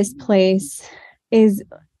owned this place, is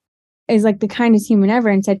like the kindest human ever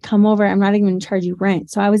and said, come over. I'm not even going to charge you rent.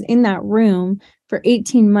 So I was in that room for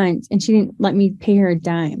 18 months and she didn't let me pay her a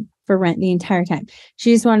dime for rent the entire time.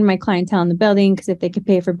 She just wanted my clientele in the building because if they could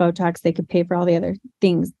pay for Botox, they could pay for all the other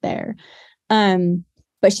things there.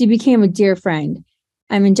 But she became a dear friend.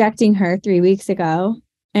 I'm injecting her 3 weeks ago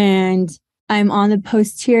and I'm on the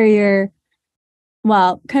posterior,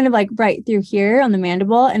 well, kind of like right through here on the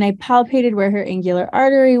mandible. And I palpated where her angular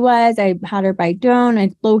artery was. I had her bite down.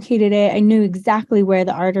 I located it. I knew exactly where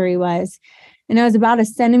the artery was. And I was about a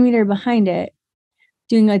centimeter behind it,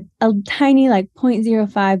 doing a tiny like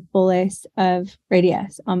 0.05 bolus of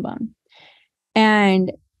radius on bone.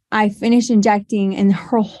 And I finished injecting and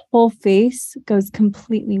her whole face goes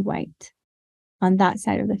completely white on that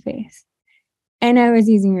side of the face. And I was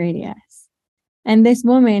using radius. And this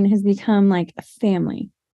woman has become like a family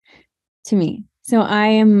to me. So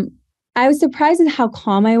I was surprised at how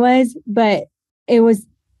calm I was, but it was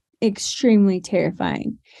extremely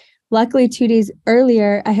terrifying. Luckily, 2 days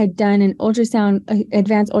earlier, I had done an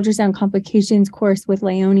advanced ultrasound complications course with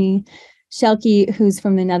Leonie Shelby, who's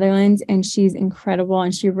from the Netherlands, and she's incredible.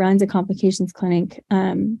 And she runs a complications clinic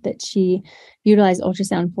that she utilized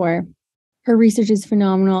ultrasound for. Her research is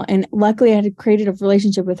phenomenal. And luckily, I had created a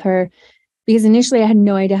relationship with her because initially I had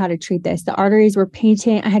no idea how to treat this. The arteries were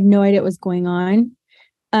painting. I had no idea what was going on.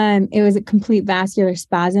 It was a complete vascular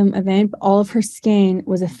spasm event. But all of her skin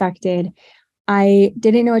was affected. I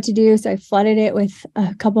didn't know what to do, so I flooded it with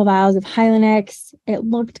a couple vials of Hylenex. It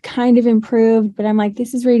looked kind of improved, but I'm like,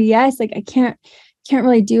 this is radius. Like I can't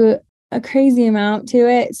really do a crazy amount to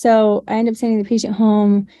it. So I ended up sending the patient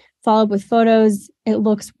home, follow up with photos. It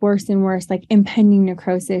looks worse and worse, like impending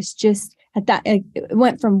necrosis. Just at that, it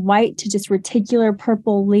went from white to just reticular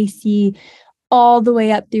purple, lacy, all the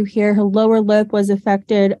way up through here. Her lower lip was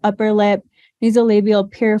affected, upper lip.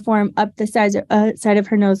 nasolabial piriform up the side of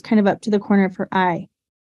her nose, kind of up to the corner of her eye.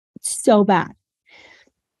 It's so bad.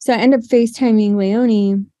 So I end up FaceTiming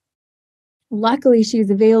Leonie. Luckily, she was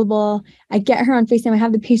available. I get her on FaceTime. I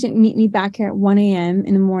have the patient meet me back here at 1 a.m.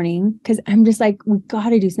 in the morning because I'm just like, we got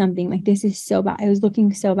to do something. Like, this is so bad. I was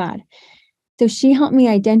looking so bad. So she helped me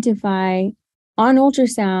identify on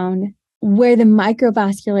ultrasound where the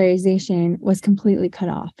microvascularization was completely cut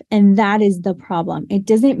off. And that is the problem. It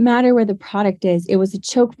doesn't matter where the product is. It was a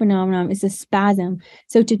choke phenomenon. It's a spasm.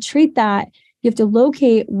 So to treat that, you have to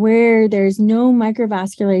locate where there's no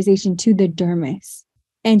microvascularization to the dermis.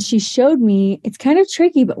 And she showed me, it's kind of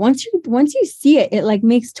tricky, but once you see it, it like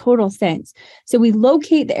makes total sense. So we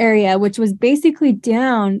locate the area, which was basically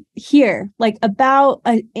down here, like about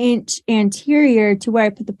an inch anterior to where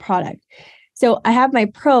I put the product. So I have my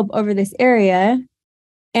probe over this area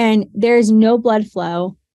and there's no blood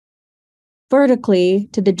flow vertically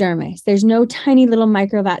to the dermis. There's no tiny little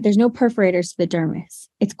there's no perforators to the dermis.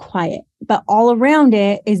 It's quiet, but all around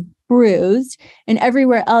it is bruised and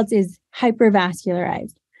everywhere else is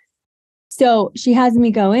hypervascularized. So she has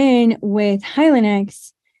me go in with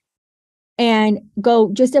Hylenex and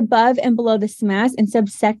go just above and below the SMAS and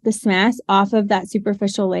subsect the SMAS off of that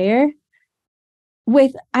superficial layer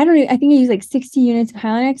with, I think I use like 60 units of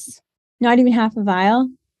Hylenex, not even half a vial.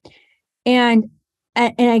 And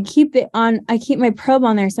I keep my probe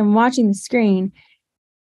on there. So I'm watching the screen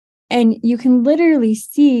and you can literally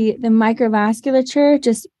see the microvasculature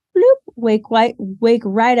just wake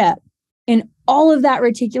right up. And all of that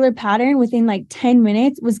reticular pattern within like 10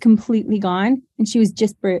 minutes was completely gone. And she was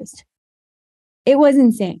just bruised. It was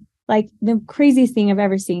insane. Like the craziest thing I've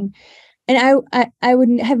ever seen. And I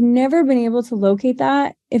would have never been able to locate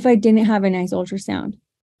that if I didn't have a nice ultrasound.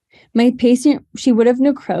 My patient, she would have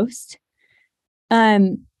necrosed.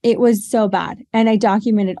 It was so bad. And I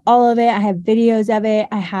documented all of it. I have videos of it.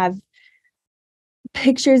 I have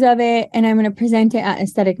pictures of it. And I'm going to present it at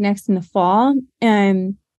Aesthetic Next in the fall.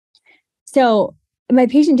 So my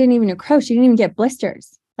patient didn't even necrose. She didn't even get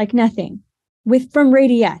blisters, like nothing from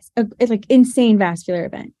Radiesse. It's like insane vascular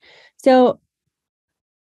event. So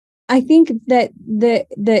I think that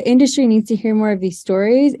the industry needs to hear more of these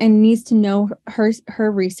stories and needs to know her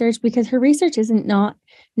research because her research isn't not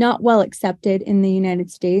well accepted in the United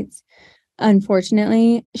States.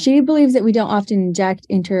 Unfortunately, she believes that we don't often inject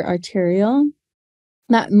interarterial,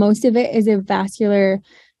 that most of it is a vascular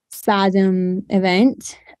spasm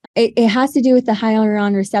event. It has to do with the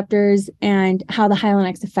hyaluron receptors and how the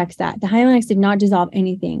Hylenex affects that. The Hylenex did not dissolve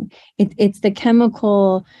anything. It's the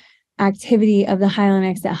chemical activity of the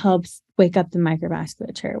Hylenex that helps wake up the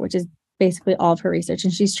microvasculature, which is basically all of her research.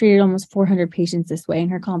 And she's treated almost 400 patients this way in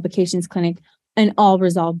her complications clinic and all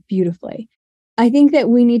resolved beautifully. I think that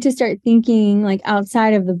we need to start thinking like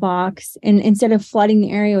outside of the box and instead of flooding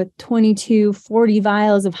the area with 22, 40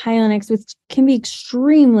 vials of Hylenex, which can be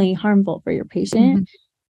extremely harmful for your patient. Mm-hmm.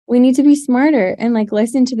 We need to be smarter and like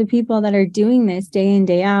listen to the people that are doing this day in,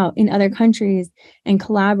 day out in other countries and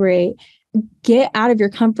collaborate. Get out of your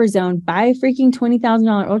comfort zone, buy a freaking $20,000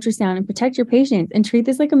 ultrasound and protect your patients and treat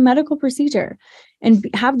this like a medical procedure and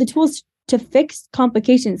have the tools to fix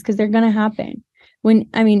complications because they're going to happen. When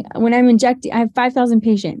I'm injecting, I have 5,000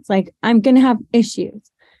 patients, like I'm going to have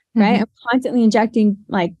issues, right? Mm-hmm. I'm constantly injecting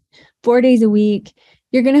like 4 days a week.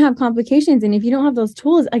 You're going to have complications. And if you don't have those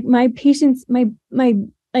tools, like my patients, my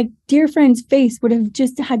like dear friend's face would have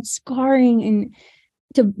just had scarring. And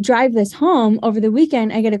to drive this home over the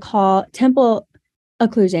weekend, I get a call, temple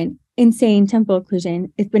occlusion, insane temple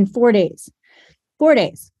occlusion. It's been 4 days. 4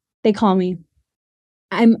 days. They call me.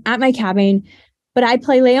 I'm at my cabin, but I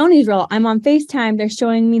play Leonie's role. I'm on FaceTime. They're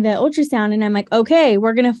showing me the ultrasound and I'm like, okay,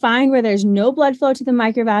 we're going to find where there's no blood flow to the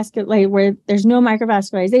microvascular, like where there's no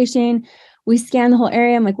microvascularization. We scan the whole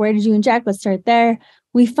area. I'm like, where did you inject? Let's start there.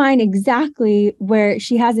 We find exactly where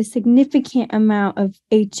she has a significant amount of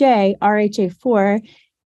HA, RHA4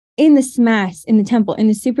 in the SMAS, in the temple, in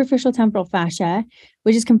the superficial temporal fascia,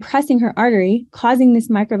 which is compressing her artery, causing this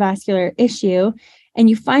microvascular issue. And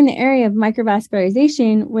you find the area of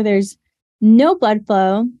microvascularization where there's no blood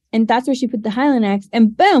flow. And that's where she put the Hylenex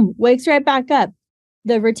and boom, wakes right back up.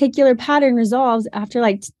 The reticular pattern resolves after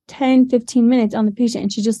like 10, 15 minutes on the patient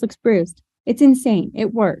and she just looks bruised. It's insane.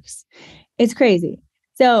 It works. It's crazy.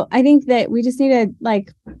 So I think that we just need to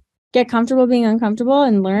like get comfortable being uncomfortable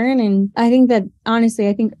and learn. And I think that honestly,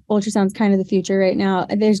 I think ultrasound's kind of the future right now.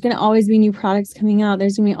 There's going to always be new products coming out.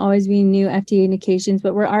 There's going to always be new FDA indications,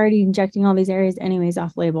 but we're already injecting all these areas anyways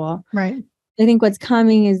off label. Right. I think what's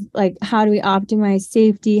coming is like, how do we optimize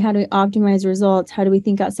safety? How do we optimize results? How do we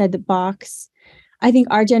think outside the box? I think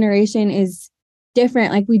our generation is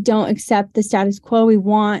different. Like we don't accept the status quo. We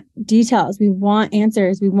want details. We want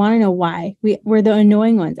answers. We want to know why. We're the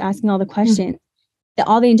annoying ones asking all the questions.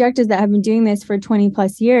 All the injectors that have been doing this for 20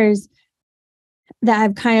 plus years that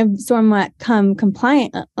have kind of somewhat come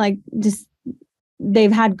compliant, like just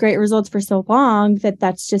they've had great results for so long that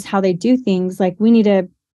that's just how they do things. Like we need to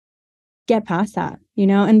get past that, you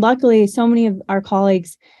know? And luckily so many of our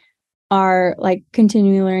colleagues are like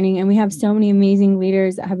continually learning, and we have so many amazing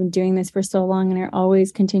leaders that have been doing this for so long and are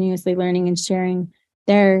always continuously learning and sharing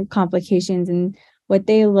their complications and what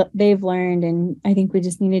they've learned. And I think we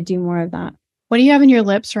just need to do more of that. What do you have in your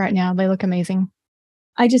lips right now? They look amazing.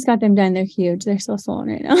 I just got them done. They're huge. They're so swollen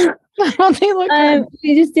right now. Well, they look good.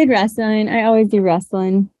 We just did wrestling. I always do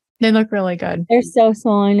wrestling. They look really good. They're so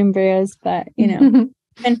swollen and bruised, but you know,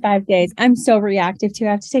 it's been 5 days. I'm so reactive to it.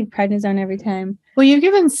 I have to take prednisone every time. Well, you've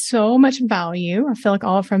given so much value. I feel like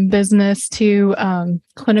all from business to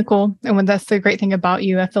clinical. And when that's the great thing about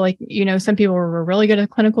you, I feel like, you know, some people are really good at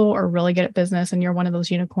clinical or really good at business, and you're one of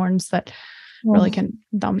those unicorns that really can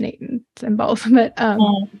dominate in both. But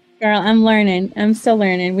girl, I'm learning. I'm still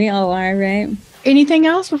learning. We all are, right? Anything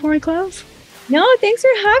else before we close? No, thanks for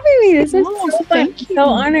having me. This was so fun. So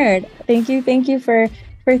honored. Thank you. Thank you for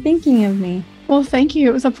thinking of me. Well, thank you.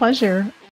 It was a pleasure.